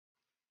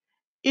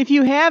If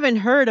you haven't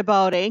heard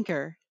about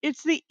Anchor,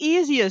 it's the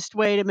easiest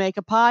way to make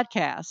a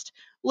podcast.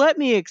 Let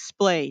me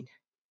explain.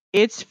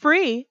 It's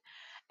free,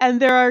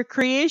 and there are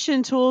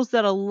creation tools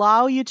that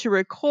allow you to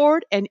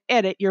record and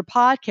edit your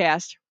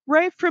podcast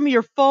right from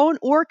your phone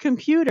or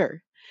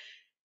computer.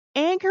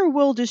 Anchor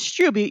will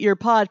distribute your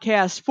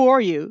podcast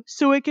for you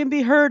so it can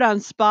be heard on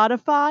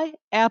Spotify,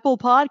 Apple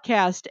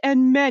Podcast,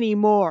 and many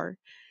more.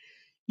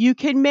 You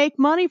can make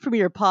money from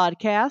your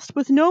podcast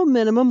with no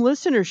minimum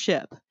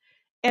listenership,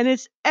 and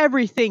it's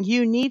everything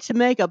you need to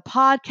make a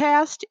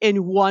podcast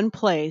in one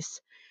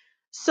place.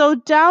 So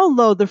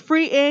download the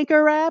free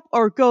Anchor app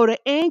or go to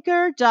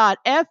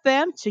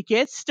anchor.fm to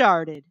get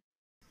started.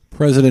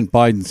 President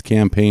Biden's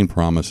campaign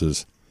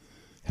promises.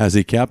 Has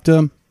he kept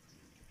them?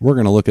 We're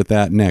going to look at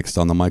that next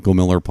on the Michael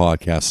Miller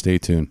Podcast. Stay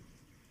tuned.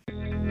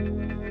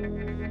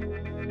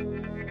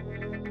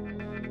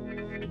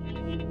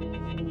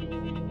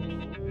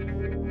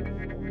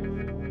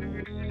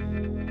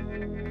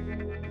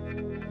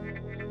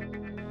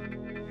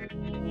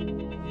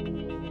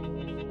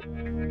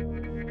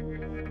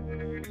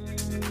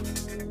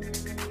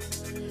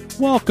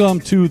 Welcome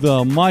to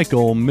the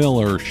Michael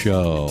Miller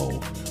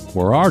Show,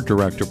 where our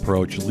direct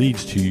approach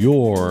leads to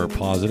your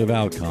positive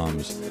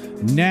outcomes.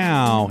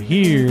 Now,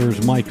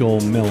 here's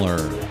Michael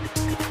Miller.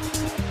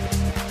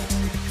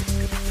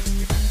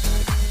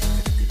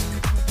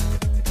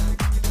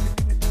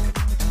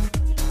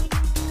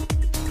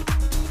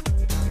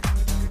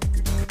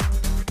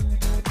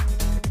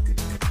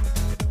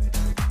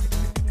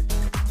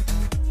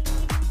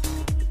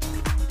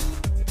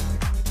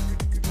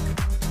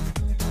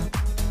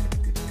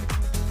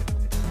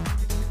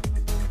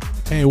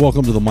 Hey,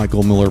 welcome to the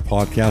Michael Miller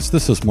Podcast.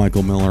 This is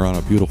Michael Miller on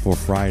a beautiful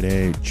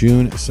Friday,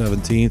 June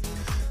 17th,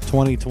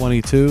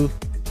 2022.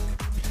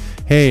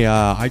 Hey,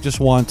 I just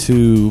want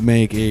to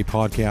make a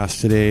podcast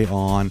today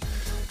on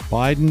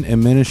Biden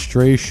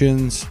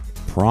administration's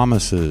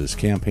promises,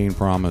 campaign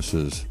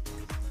promises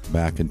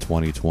back in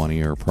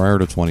 2020 or prior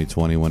to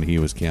 2020 when he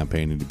was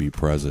campaigning to be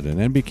president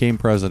and became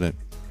president.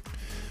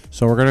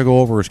 So we're going to go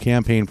over his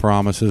campaign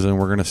promises and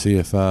we're going to see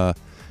if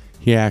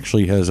he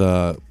actually has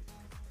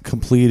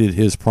completed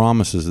his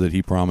promises that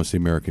he promised the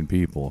American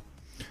people.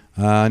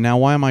 Now,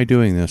 why am I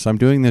doing this? I'm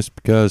doing this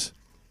because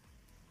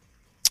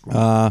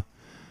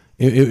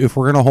if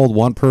we're going to hold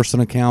one person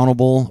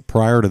accountable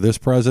prior to this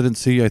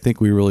presidency, I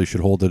think we really should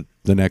hold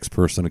the next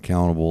person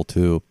accountable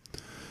too.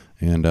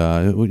 And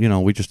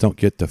we just don't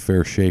get the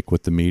fair shake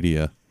with the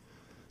media.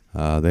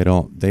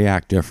 They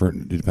act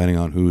different depending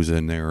on who's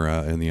in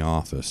the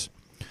office.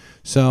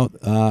 So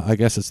I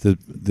guess it's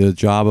the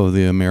job of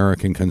the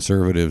American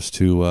conservatives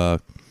to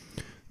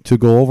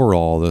go over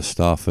all this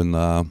stuff, and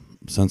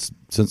since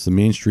the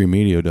mainstream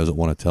media doesn't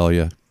want to tell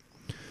you,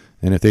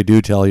 and if they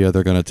do tell you,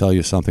 they're going to tell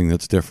you something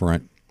that's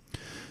different.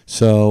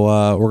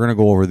 So we're going to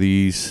go over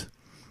these,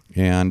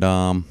 and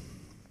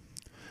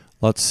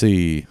let's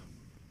see.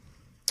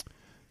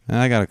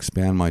 I got to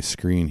expand my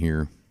screen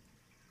here.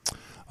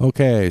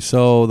 Okay,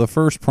 so the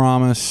first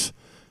promise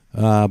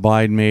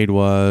Biden made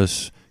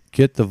was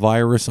get the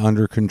virus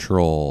under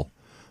control.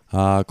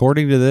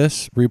 According to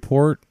this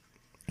report,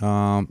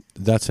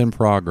 that's in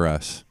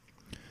progress.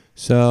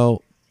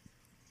 So,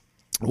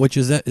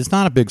 it's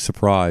not a big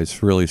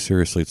surprise, really.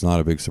 Seriously, it's not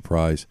a big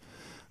surprise.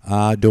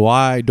 Do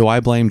I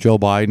blame Joe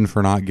Biden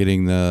for not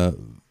getting the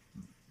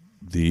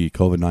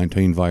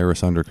COVID-19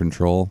 virus under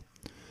control?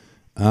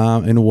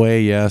 In a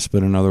way, yes,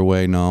 but another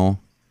way, no.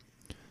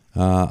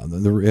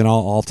 And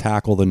I'll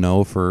tackle the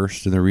no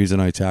first. And the reason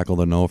I tackle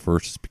the no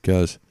first is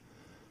because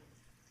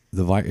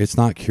it's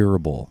not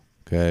curable.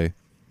 Okay.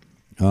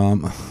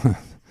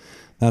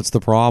 That's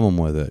the problem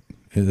with it.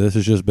 This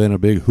has just been a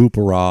big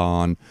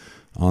hoopla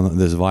on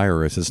this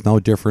virus. It's no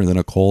different than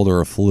a cold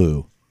or a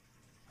flu.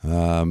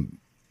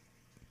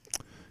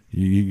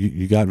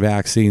 You got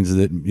vaccines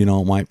that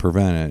might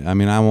prevent it. I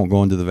mean, I won't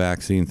go into the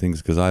vaccine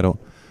things because I don't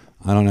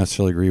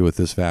necessarily agree with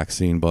this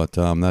vaccine, but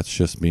that's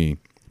just me.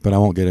 But I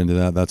won't get into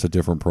that. That's a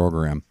different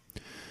program.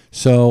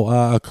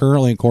 So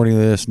currently, according to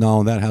this,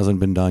 no, that hasn't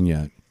been done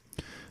yet.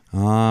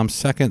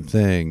 Second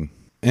thing.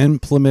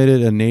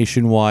 Implemented a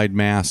nationwide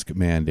mask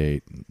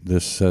mandate.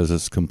 This says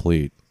it's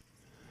complete.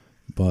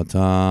 But,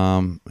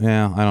 I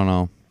don't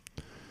know.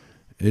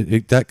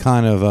 That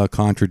kind of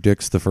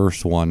contradicts the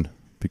first one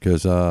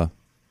because the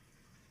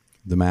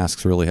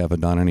masks really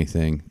haven't done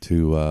anything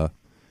to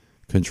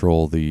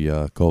control the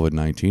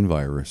COVID-19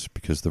 virus,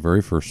 because the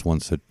very first one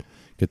said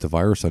get the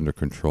virus under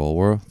control.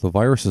 Well, the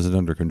virus isn't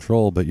under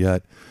control, but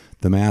yet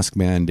the mask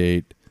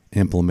mandate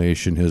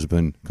implementation has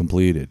been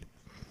completed.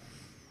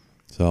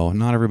 So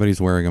not everybody's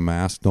wearing a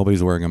mask.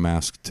 Nobody's wearing a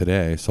mask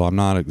today, so I'm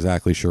not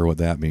exactly sure what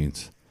that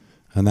means.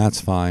 And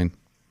that's fine.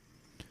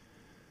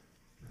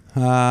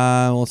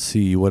 Let's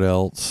see, what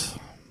else?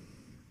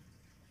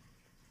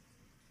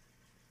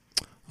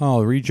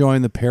 Oh,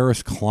 rejoin the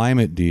Paris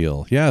climate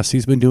deal. Yes,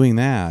 he's been doing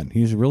that.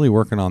 He's really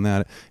working on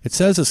that. It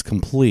says it's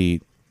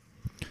complete,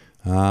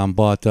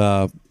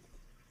 but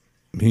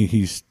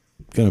he's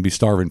going to be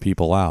starving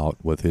people out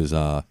with his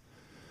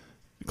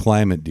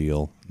climate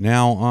deal.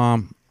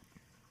 Now,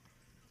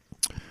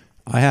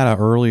 I had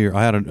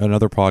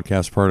another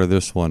podcast part of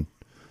this one,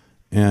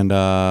 and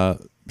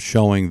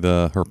showing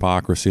the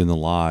hypocrisy and the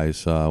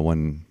lies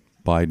when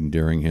Biden,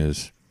 during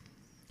his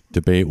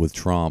debate with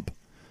Trump,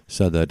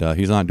 said that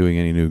he's not doing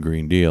any new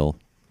Green Deal.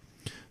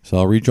 So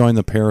I'll rejoin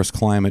the Paris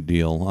climate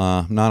deal.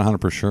 Not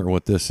 100% sure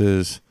what this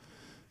is.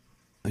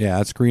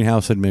 Yeah, it's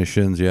greenhouse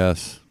emissions.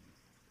 Yes.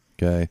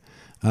 Okay.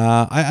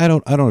 I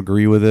don't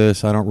agree with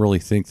this. I don't really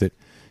think that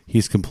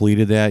he's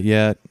completed that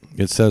yet.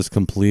 It says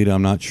complete.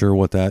 I'm not sure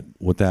what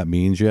that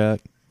means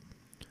yet.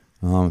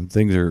 The only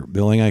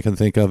thing I can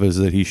think of is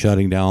that he's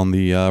shutting down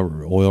the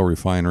oil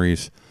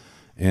refineries,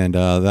 and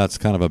that's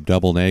kind of a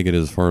double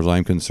negative as far as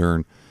I'm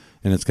concerned,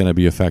 and it's going to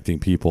be affecting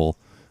people.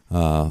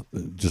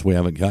 Just we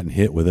haven't gotten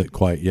hit with it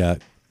quite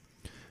yet.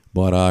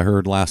 But I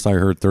heard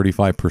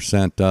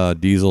 35%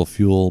 diesel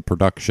fuel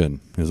production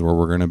is where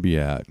we're going to be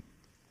at.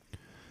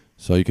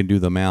 So you can do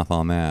the math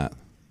on that.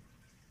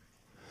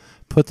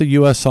 Put the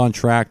U.S. on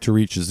track to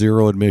reach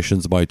zero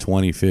emissions by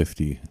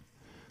 2050.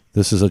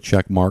 This is a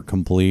check mark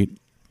complete.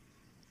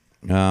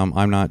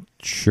 I'm not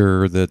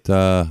sure that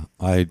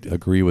I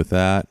agree with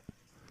that.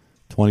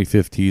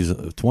 2050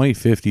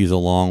 is a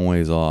long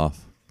ways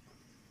off.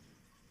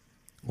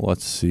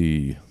 Let's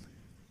see.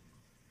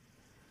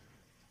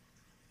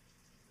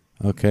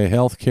 Okay,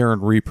 healthcare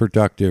and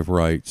reproductive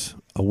rights.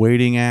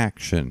 Awaiting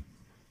action.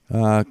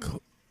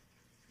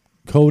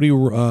 Cody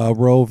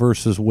Roe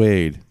versus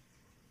Wade.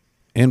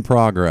 In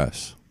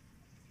progress.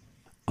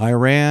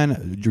 Rejoin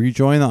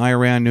the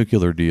Iran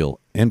nuclear deal.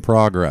 In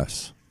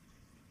progress.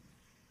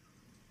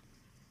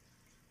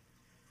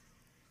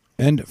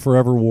 End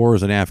forever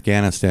wars in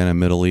Afghanistan and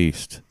Middle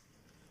East.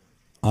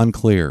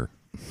 Unclear.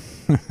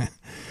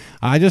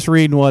 I just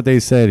reading what they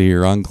said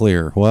here.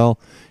 Unclear. Well,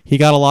 he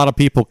got a lot of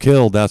people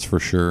killed, that's for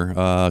sure,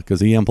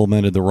 because he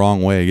implemented the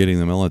wrong way of getting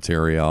the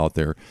military out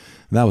there.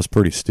 And that was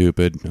pretty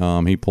stupid.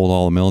 He pulled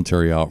all the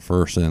military out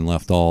first and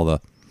left all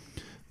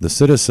the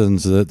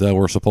citizens that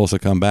were supposed to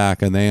come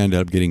back, and they ended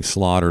up getting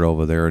slaughtered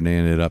over there, and they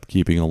ended up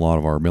keeping a lot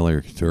of our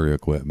military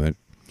equipment.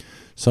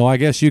 So I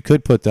guess you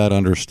could put that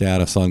under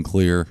status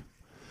unclear,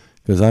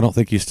 because I don't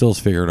think he still's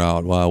figured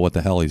out what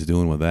the hell he's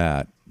doing with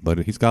that. But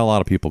he's got a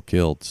lot of people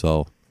killed,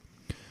 so...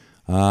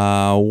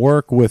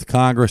 work with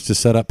Congress to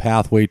set up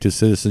pathway to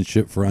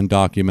citizenship for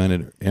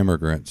undocumented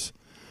immigrants.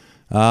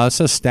 It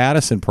says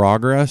status in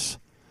progress.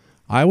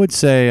 I would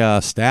say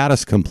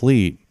status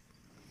complete.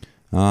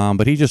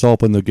 But he just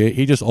opened the gate.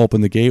 He just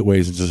opened the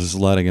gateways and just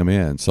letting them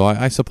in. So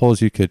I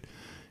suppose you could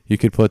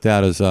put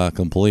that as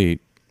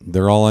complete.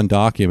 They're all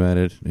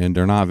undocumented and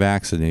they're not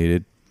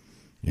vaccinated,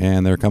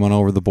 and they're coming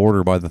over the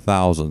border by the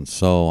thousands.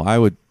 So I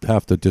would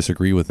have to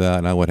disagree with that,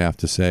 and I would have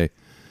to say.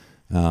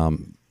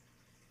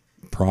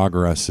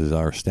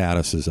 Our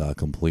status is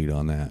complete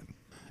on that.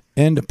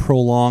 End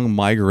prolonged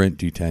migrant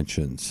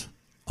detentions.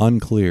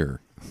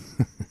 Unclear.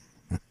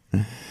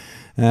 Oh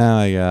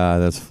my God,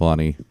 that's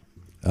funny.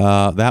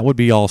 That would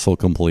be also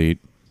complete,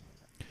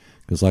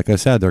 because like I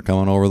said, they're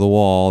coming over the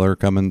wall. They're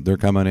coming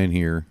in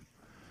here.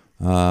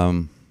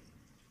 So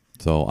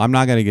I'm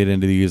not going to get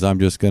into these. I'm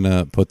just going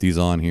to put these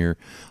on here.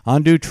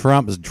 Undo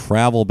Trump's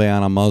travel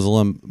ban on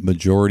Muslim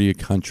majority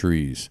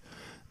countries.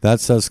 That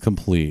says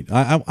complete.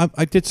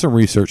 I did some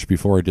research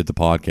before I did the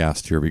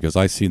podcast here, because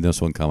I seen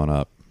this one coming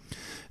up,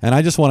 and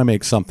I just want to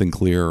make something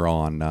clear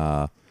on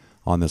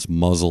this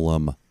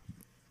Muslim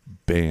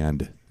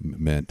ban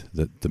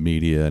that the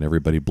media and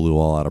everybody blew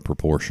all out of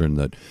proportion,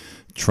 that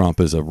Trump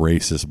is a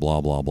racist,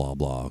 blah blah blah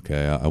blah.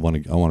 Okay, I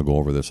want to go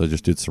over this. I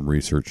just did some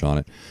research on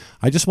it.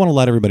 I just want to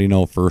let everybody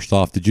know, first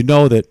off, did you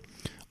know that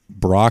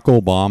Barack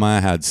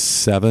Obama had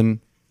 7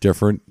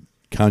 different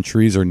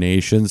countries or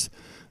nations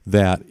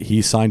that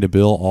he signed a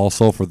bill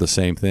also for the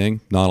same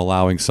thing, not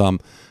allowing some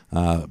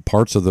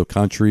parts of the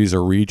countries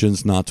or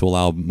regions not to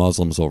allow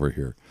Muslims over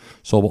here?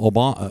 So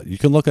Obama, you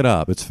can look it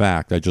up. It's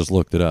fact. I just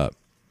looked it up.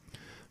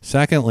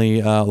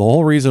 Secondly, the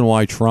whole reason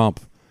why Trump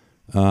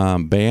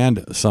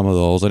banned some of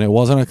those, and it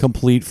wasn't a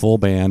complete full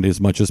ban as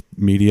much as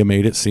media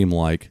made it seem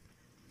like.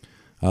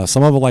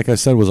 Some of it, like I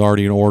said, was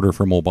already in order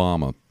from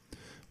Obama.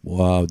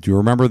 Do you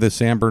remember the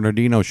San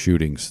Bernardino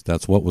shootings?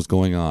 That's what was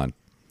going on.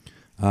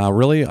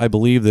 Really, I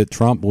believe that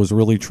Trump was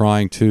really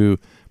trying to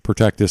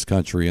protect this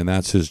country, and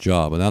that's his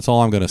job. And that's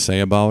all I'm going to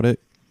say about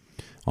it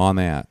on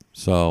that.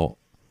 So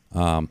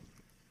I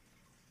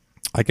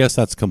guess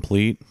that's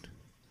complete.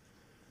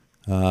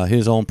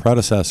 His own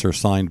predecessor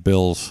signed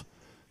bills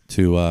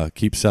to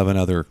keep 7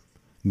 other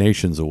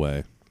nations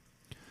away.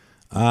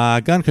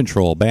 Gun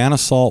control, ban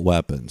assault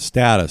weapons,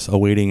 status,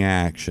 awaiting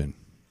action.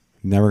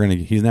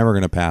 He's never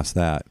gonna pass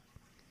that.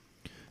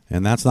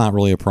 And that's not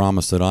really a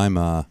promise that I'm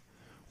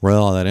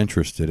really that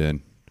interested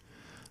in.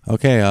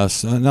 Okay,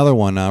 another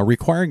one,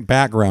 requiring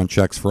background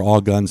checks for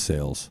all gun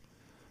sales.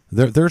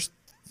 There's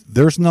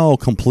no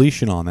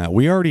completion on that.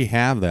 We already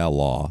have that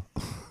law.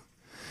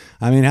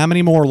 I mean, how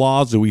many more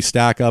laws do we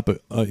stack up,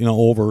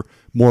 over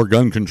more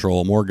gun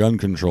control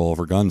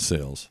for gun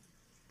sales?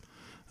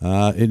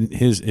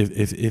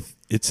 If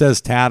it says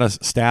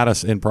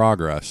status in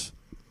progress,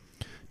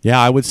 Yeah,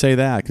 I would say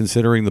that,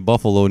 considering the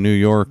Buffalo, New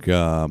York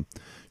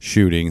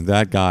shooting,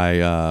 that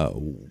guy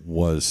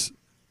was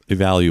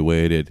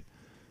evaluated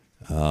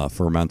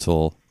for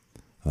mental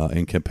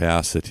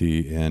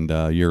incapacity, and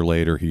a year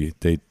later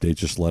they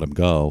just let him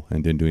go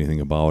and didn't do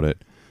anything about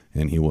it.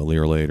 And a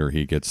year later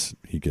he gets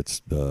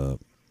okayed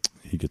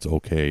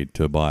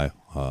to buy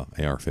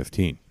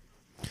AR-15,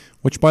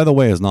 which, by the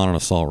way, is not an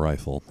assault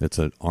rifle. It's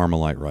an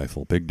Armalite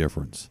rifle. Big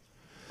difference.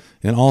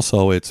 And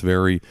also, it's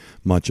very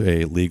much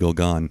a legal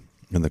gun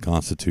in the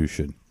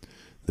Constitution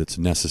that's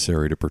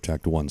necessary to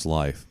protect one's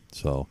life.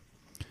 So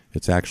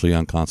it's actually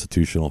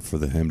unconstitutional for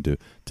him to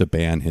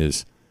ban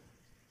his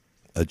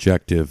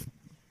objective,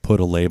 put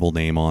a label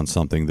name on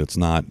something that's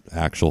not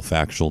actual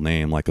factual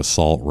name, like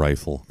assault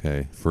rifle,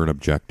 okay, for an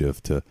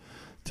objective to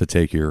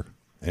take your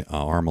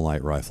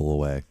Armalite rifle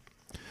away.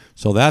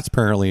 So that's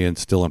apparently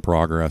still in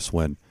progress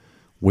when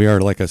we are,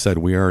 like I said,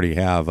 we already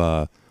have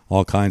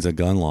all kinds of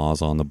gun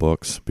laws on the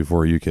books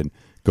before you can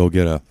go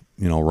get a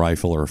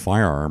rifle or a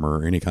firearm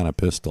or any kind of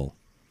pistol.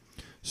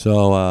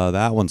 So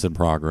that one's in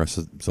progress.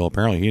 So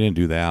apparently he didn't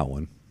do that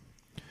one.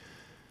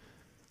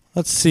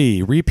 Let's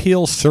see.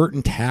 Repeal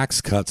certain tax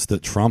cuts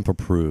that Trump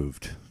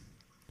approved.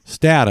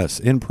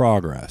 Status in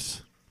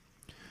progress.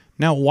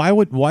 Now, why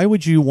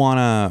would you want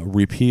to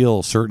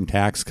repeal certain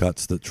tax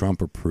cuts that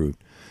Trump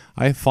approved?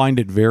 I find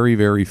it very,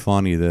 very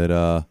funny that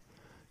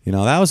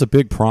that was a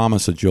big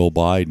promise of Joe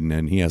Biden,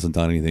 and he hasn't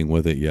done anything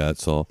with it yet.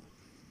 So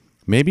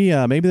maybe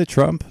the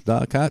Trump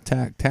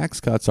tax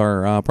cuts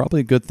are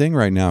probably a good thing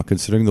right now,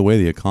 considering the way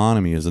the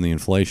economy is and the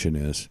inflation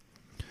is.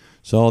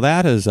 So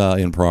that is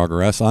in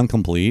progress,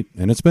 incomplete,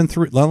 and it's been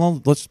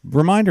let's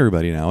remind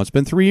everybody now, it's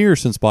been 3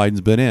 years since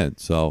Biden's been in.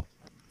 So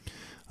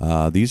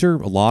a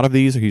lot of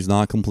these he's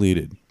not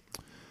completed.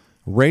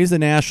 Raise the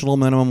national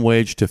minimum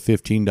wage to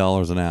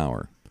 $15 an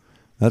hour.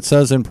 That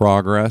says in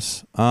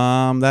progress.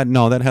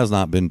 That has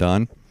not been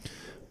done.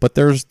 But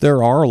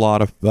there are a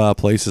lot of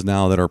places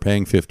now that are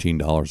paying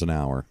 $15 an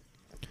hour.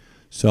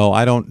 So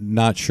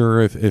not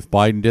sure if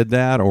Biden did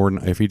that or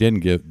if he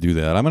didn't do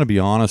that. I'm going to be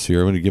honest here.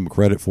 I'm going to give him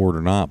credit for it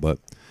or not, but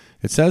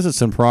it says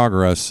it's in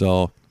progress.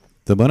 So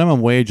the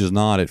minimum wage is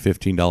not at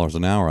 $15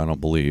 an hour, I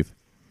don't believe.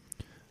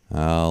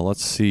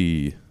 Let's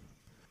see.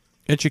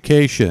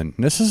 Education.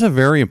 This is a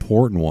very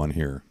important one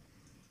here.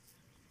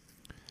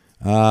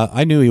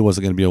 I knew he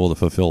wasn't going to be able to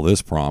fulfill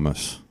this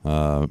promise.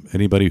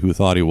 Anybody who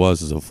thought he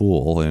was is a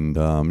fool, and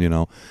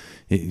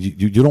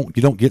you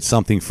don't get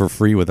something for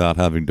free without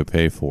having to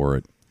pay for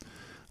it.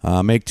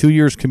 Make 2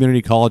 years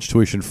community college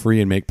tuition free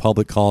and make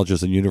public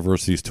colleges and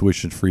universities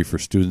tuition free for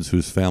students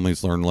whose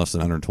families earn less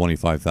than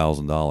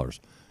 $125,000.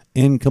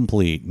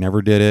 Incomplete.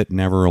 Never did it.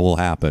 Never will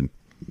happen.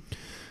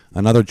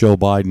 Another Joe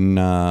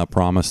Biden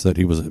promise but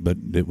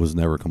it was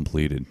never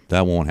completed.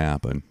 That won't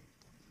happen.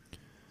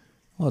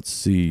 Let's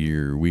see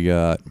here. We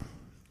got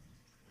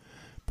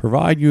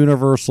provide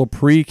universal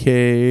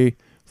pre-K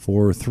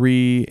for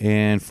 3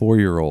 and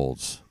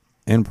 4-year-olds.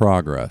 In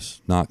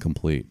progress. Not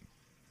complete.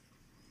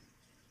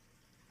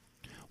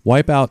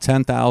 Wipe out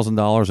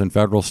 $10,000 in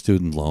federal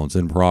student loans.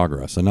 In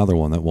progress. Another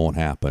one that won't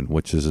happen,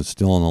 which is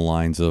still in the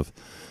lines of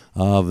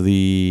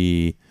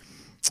the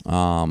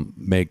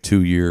make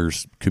 2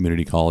 years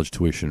community college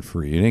tuition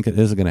free. It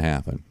isn't going to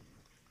happen.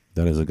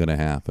 That isn't going to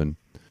happen.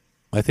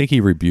 I think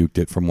he rebuked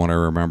it from what I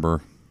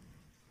remember.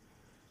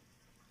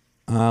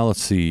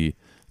 Let's see.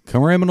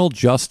 Criminal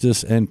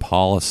justice and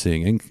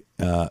policing.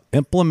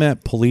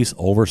 Implement police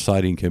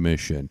oversight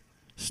commission.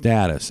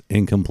 Status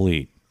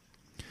incomplete.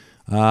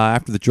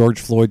 After the George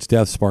Floyd's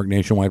death sparked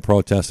nationwide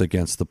protests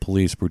against the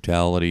police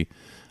brutality,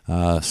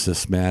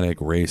 systematic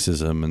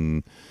racism,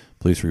 and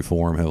police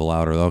reform have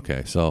allowed her.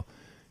 Okay, so,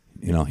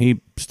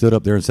 he stood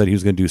up there and said he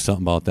was going to do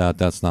something about that.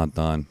 That's not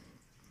done.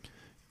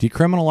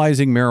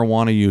 Decriminalizing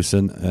marijuana use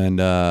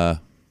and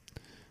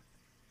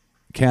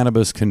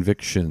cannabis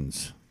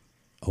convictions.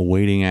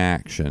 Awaiting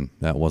action.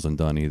 That wasn't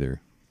done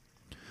either.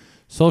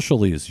 Social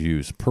leave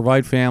use.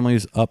 Provide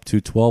families up to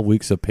 12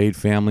 weeks of paid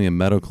family and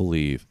medical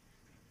leave.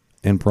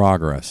 In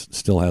progress.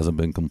 Still hasn't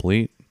been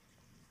complete.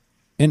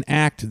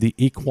 Enact the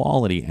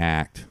Equality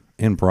Act.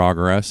 In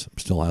progress.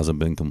 Still hasn't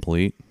been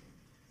complete.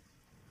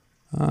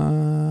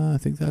 I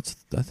think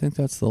that's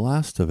the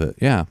last of it.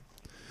 Yeah.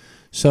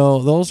 So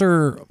those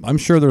are, I'm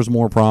sure there's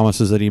more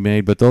promises that he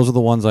made, but those are the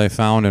ones I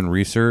found and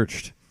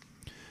researched.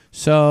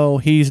 So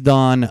he's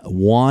done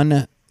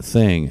one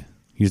thing.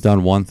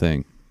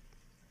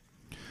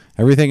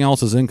 Everything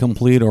else is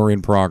incomplete or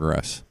in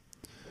progress.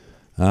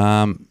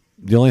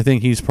 The only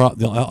thing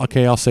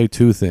I'll say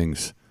two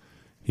things.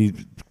 He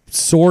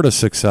sort of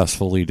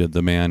successfully did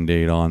the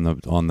mandate on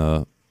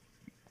the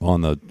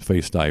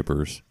face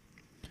diapers,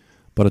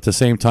 but at the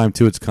same time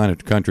too, it's kind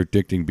of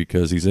contradicting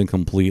because he's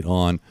incomplete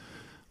on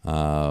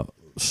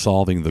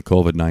solving the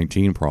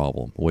COVID-19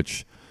 problem,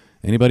 which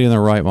anybody in their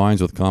right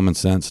minds with common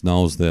sense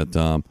knows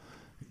that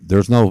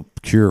there's no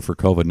cure for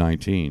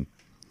COVID-19.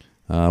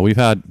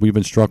 We've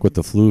been struck with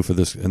the flu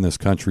in this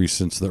country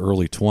since the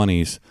early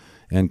 20s,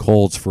 and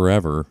colds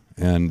forever,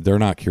 and they're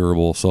not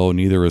curable, so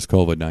neither is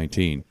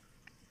COVID-19.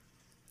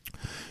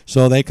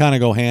 So they kind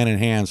of go hand in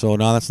hand. So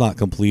no, that's not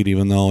complete,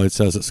 even though it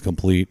says it's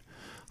complete.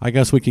 I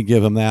guess we could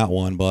give him that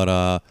one, but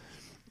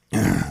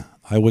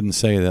I wouldn't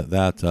say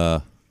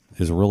that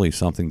is really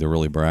something to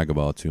really brag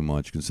about too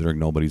much, considering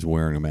nobody's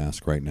wearing a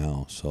mask right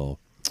now. So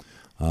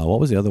what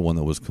was the other one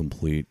that was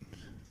complete?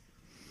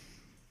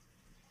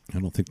 I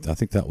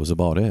think that was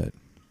about it.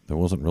 There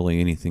wasn't really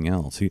anything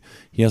else. He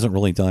hasn't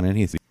really done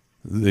anything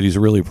that he's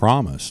really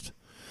promised.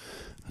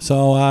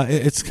 So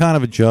it's kind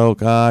of a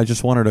joke. I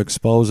just wanted to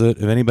expose it.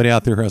 If anybody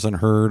out there hasn't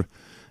heard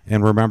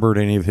and remembered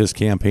any of his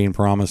campaign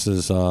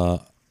promises,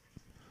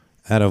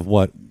 out of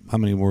how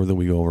many more did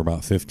we go over?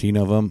 About 15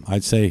 of them.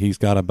 I'd say he's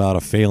got about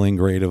a failing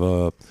grade of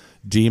a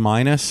D-.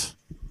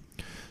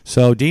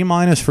 So D-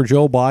 for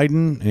Joe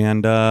Biden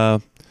and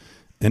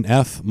an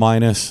F-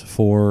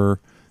 for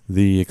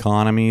the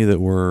economy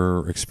that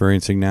we're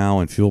experiencing now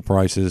and fuel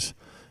prices.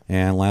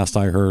 And last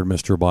I heard,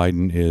 Mr.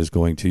 Biden is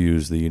going to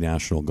use the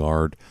National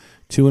Guard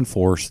to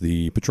enforce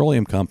the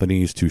petroleum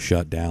companies to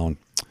shut down,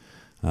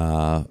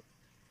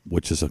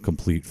 which is a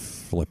complete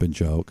flippin'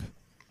 joke.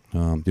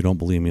 If you don't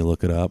believe me,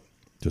 look it up.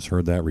 Just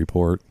heard that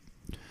report.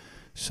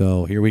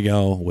 So here we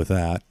go with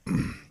that.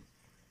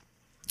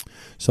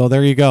 So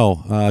there you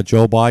go.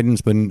 Joe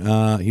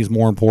Biden's he's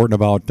more important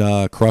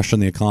about crushing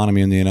the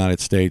economy in the United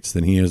States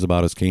than he is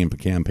about his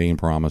campaign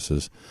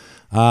promises.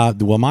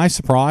 Am I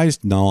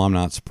surprised? No, I'm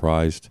not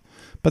surprised.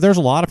 But there's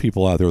a lot of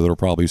people out there that are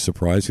probably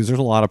surprised because there's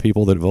a lot of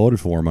people that voted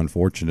for him,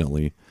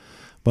 unfortunately.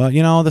 But,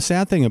 the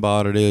sad thing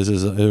about it is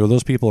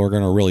those people are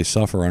going to really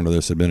suffer under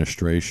this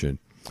administration.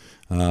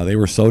 They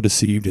were so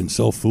deceived and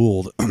so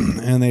fooled,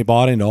 and they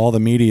bought into all the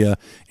media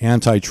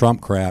anti-Trump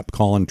crap,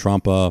 calling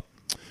Trump a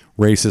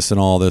racist and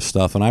all this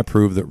stuff. And I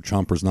proved that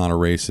Trump was not a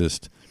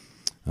racist.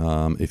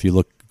 If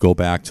you go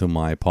back to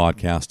my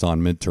podcast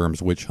on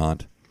midterms witch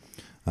hunt,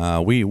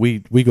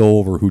 we go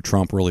over who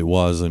Trump really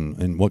was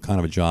and what kind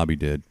of a job he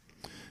did.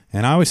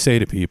 And I always say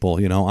to people,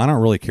 I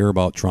don't really care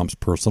about Trump's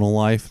personal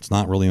life. It's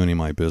not really any of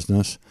my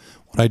business.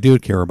 What I do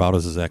care about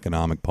is his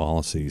economic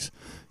policies.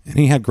 And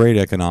he had great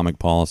economic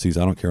policies.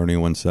 I don't care what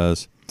anyone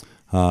says.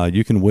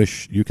 You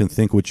can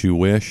think what you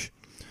wish,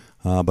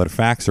 but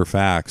facts are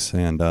facts.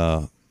 And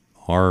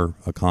our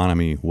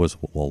economy was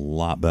a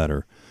lot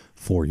better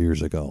 4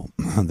 years ago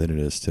than it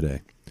is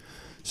today.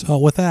 So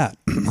with that,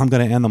 I'm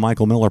going to end the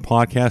Michael Miller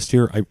podcast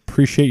here. I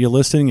appreciate you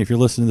listening if you're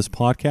listening to this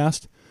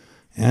podcast.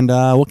 And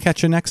we'll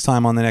catch you next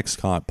time on the next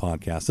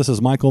podcast. This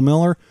is Michael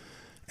Miller,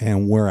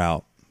 and we're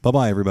out.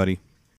 Bye-bye, everybody.